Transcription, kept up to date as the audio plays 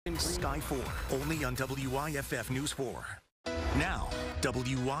Sky 4, only on WIFF News 4. Now,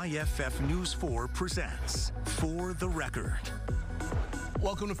 WIFF News 4 presents For the Record.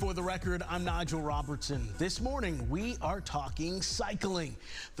 Welcome to For the Record. I'm Nigel Robertson. This morning, we are talking cycling.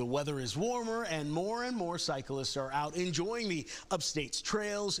 The weather is warmer and more cyclists are out enjoying the upstate's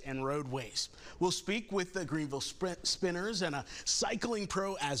trails and roadways. We'll speak with the Greenville Spinners and a cycling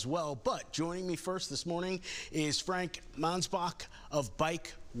pro as well. But joining me first this morning is Frank Mansbach of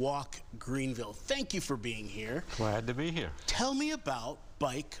Walk Greenville. Thank you for being here. Glad to be here. Tell me about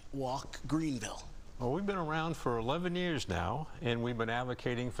Walk Greenville. Well, we've been around for 11 years now, and we've been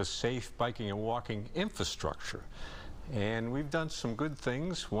advocating for safe biking and walking infrastructure. And we've done some good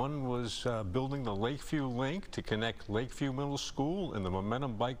things. One was building the Lakeview Link to connect Lakeview Middle School and the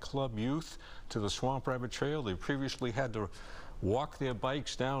Momentum Bike Club youth to the Swamp Rabbit Trail. They previously had to walk their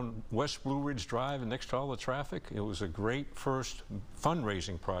bikes down West Blue Ridge Drive and next to all the traffic. It was a great first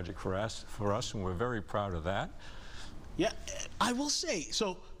fundraising project for us, and we're very proud of that. Yeah, I will say,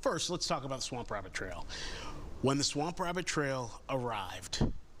 so first, let's talk about the Swamp Rabbit Trail. When the Swamp Rabbit Trail arrived,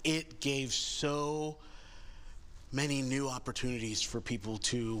 it gave so many new opportunities for people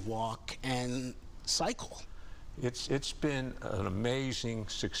to walk and cycle. It's been an amazing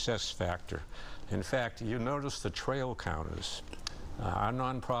success factor. In fact, you notice the trail counters. Our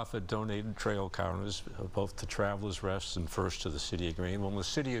nonprofit donated trail counters, both to Travelers Rest and First to the City of Greenville. And the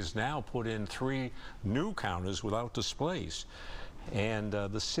city has now put in 3 new counters without displays. And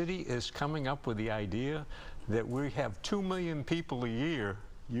the city is coming up with the idea that we have 2 million people a year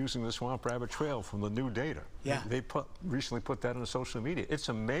using the Swamp Rabbit Trail from the new data. Yeah. They recently put that on social media. It's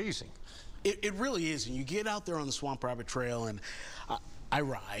amazing. It really is. And you get out there on the Swamp Rabbit Trail, and I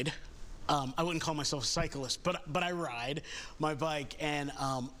ride. I wouldn't call myself a cyclist, but I ride my bike, and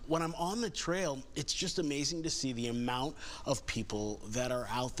when I'm on the trail, it's just amazing to see the amount of people that are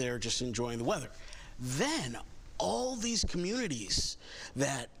out there just enjoying the weather. Then all these communities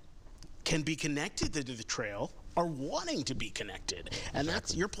that can be connected to the trail are wanting to be connected, and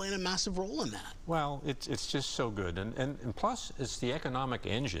Exactly. you're playing a massive role in that. Well, it's just so good, and plus it's the economic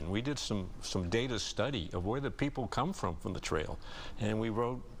engine. We did some data study of where the people come from the trail, and we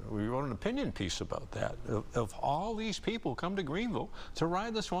wrote an opinion piece about that. Of all these people come to Greenville to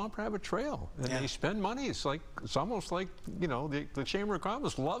ride the Swamp Rabbit Trail, and Yeah. they spend money. It's almost like, you know, the Chamber of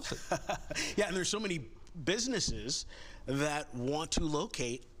Commerce loves it. Yeah, and there's so many businesses that want to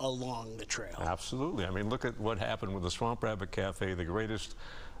locate along the trail. Absolutely. I mean, look at what happened with the Swamp Rabbit Cafe, the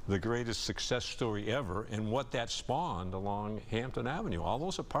greatest success story ever, and what that spawned along Hampton Avenue. All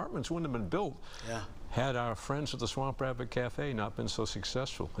those apartments wouldn't have been built had our friends at the Swamp Rabbit Cafe not been so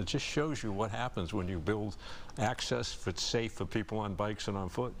successful. It just shows you what happens when you build access that's safe for people on bikes and on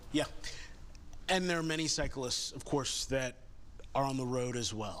foot. Yeah, and there are many cyclists, of course, that are on the road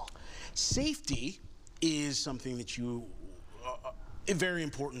as well. Safety is something that is very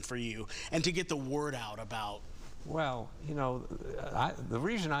important for you, and to get the word out about. Well, you know, the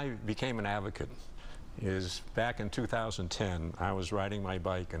reason I became an advocate is back in 2010, I was riding my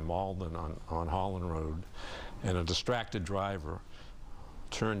bike in Malden on Holland Road, and a distracted driver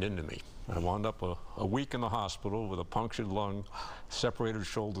turned into me. I wound up a week in the hospital with a punctured lung, separated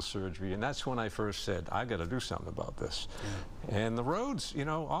shoulder surgery, and that's when I first said, I got to do something about this. Yeah. And the roads, you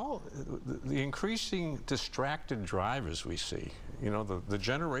know, the increasing distracted drivers we see, you know, the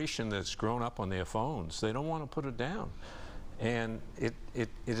generation that's grown up on their phones, they don't want to put it down. And it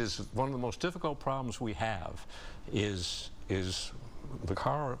is one of the most difficult problems we have is the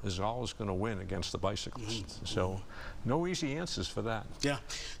car is always going to win against the bicyclist. Mm-hmm. So no easy answers for that. Yeah.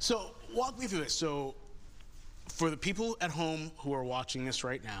 So walk me through this. So for the people at home who are watching this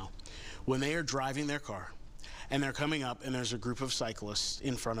right now, when they are driving their car and they're coming up and there's a group of cyclists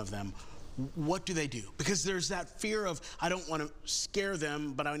in front of them, what do they do? Because there's that fear of, I don't want to scare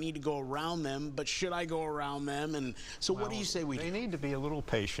them, but I need to go around them, but should I go around them? And so what do you say we do? They need to be a little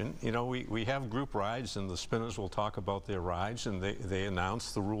patient. You know, we have group rides, and the spinners will talk about their rides, and they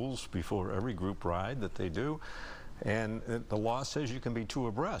announce the rules before every group ride that they do. And the law says you can be 2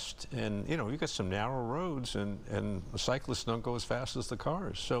 abreast. And, you know, you got some narrow roads, and the cyclists don't go as fast as the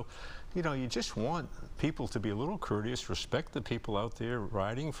cars. So, you know, you just want people to be a little courteous, respect the people out there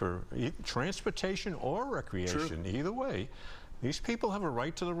riding for transportation or recreation. True. Either way. These people have a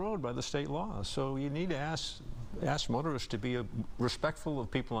right to the road by the state law. So you need to ask motorists to be respectful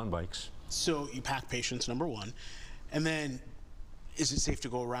of people on bikes. So you pack patience, number 1. And then, is it safe to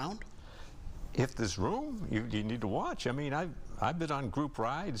go around? If there's room, you need to watch. I mean, I've been on group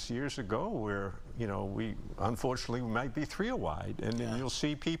rides years ago where, you know, unfortunately we might be 3 wide, and then you'll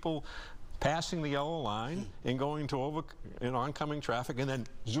see people passing the yellow line and going to oncoming traffic and then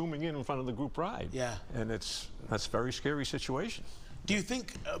zooming in front of the group ride. Yeah. And that's a very scary situation. Do you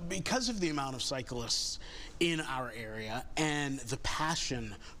think, because of the amount of cyclists in our area and the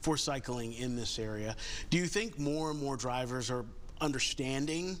passion for cycling in this area, do you think more and more drivers are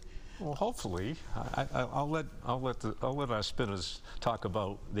understanding? Well, hopefully. I'll let our spinners talk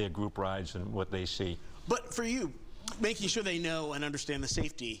about their group rides and what they see. But for you, making sure they know and understand the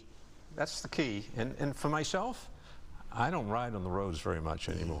safety. That's the key. And for myself, I don't ride on the roads very much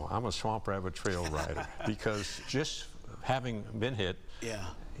anymore. I'm a Swamp Rabbit Trail rider because just having been hit, yeah,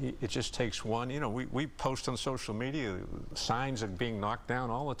 it just takes one. You know, we post on social media, signs are being knocked down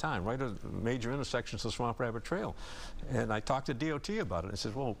all the time, right at major intersections of Swamp Rabbit Trail. And I talked to DOT about it. I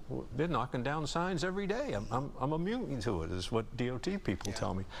said, well, they're knocking down signs every day. I'm immune to it, is what DOT people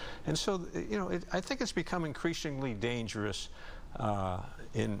tell me. And so, you know, I think it's become increasingly dangerous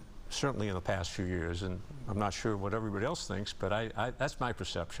certainly in the past few years, and I'm not sure what everybody else thinks, but that's my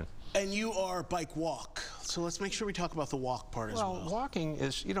perception. And you are bike walk, so let's make sure we talk about the walk part as well. Well, walking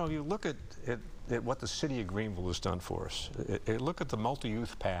is, you know, you look at what the city of Greenville has done for us. Look at the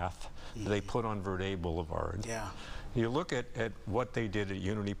multi-youth path they put on Verde Boulevard. Yeah. You look at what they did at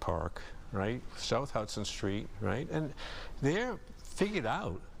Unity Park, right? South Hudson Street, right? And they're figured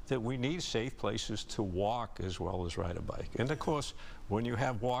out that we need safe places to walk as well as ride a bike. And of course, when you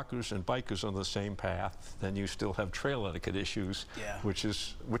have walkers and bikers on the same path, then you still have trail etiquette issues, which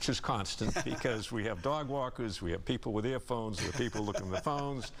is constant because we have dog walkers, we have people with earphones, we have people looking at the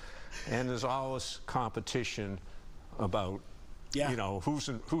phones, and there's always competition about, you know,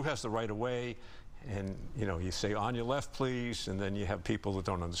 who has the right of way. And, you know, you say, on your left, please, and then you have people that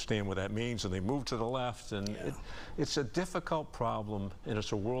don't understand what that means, and they move to the left, and it's a difficult problem, and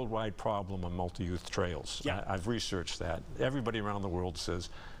it's a worldwide problem on multi-youth trails. Yeah. I've researched that. Everybody around the world says,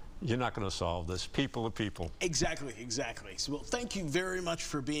 you're not going to solve this. People are people. Exactly, exactly. So, well, thank you very much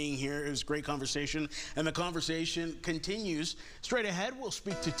for being here. It was a great conversation, and the conversation continues. Straight ahead, we'll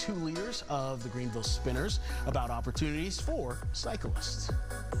speak to two leaders of the Greenville Spinners about opportunities for cyclists.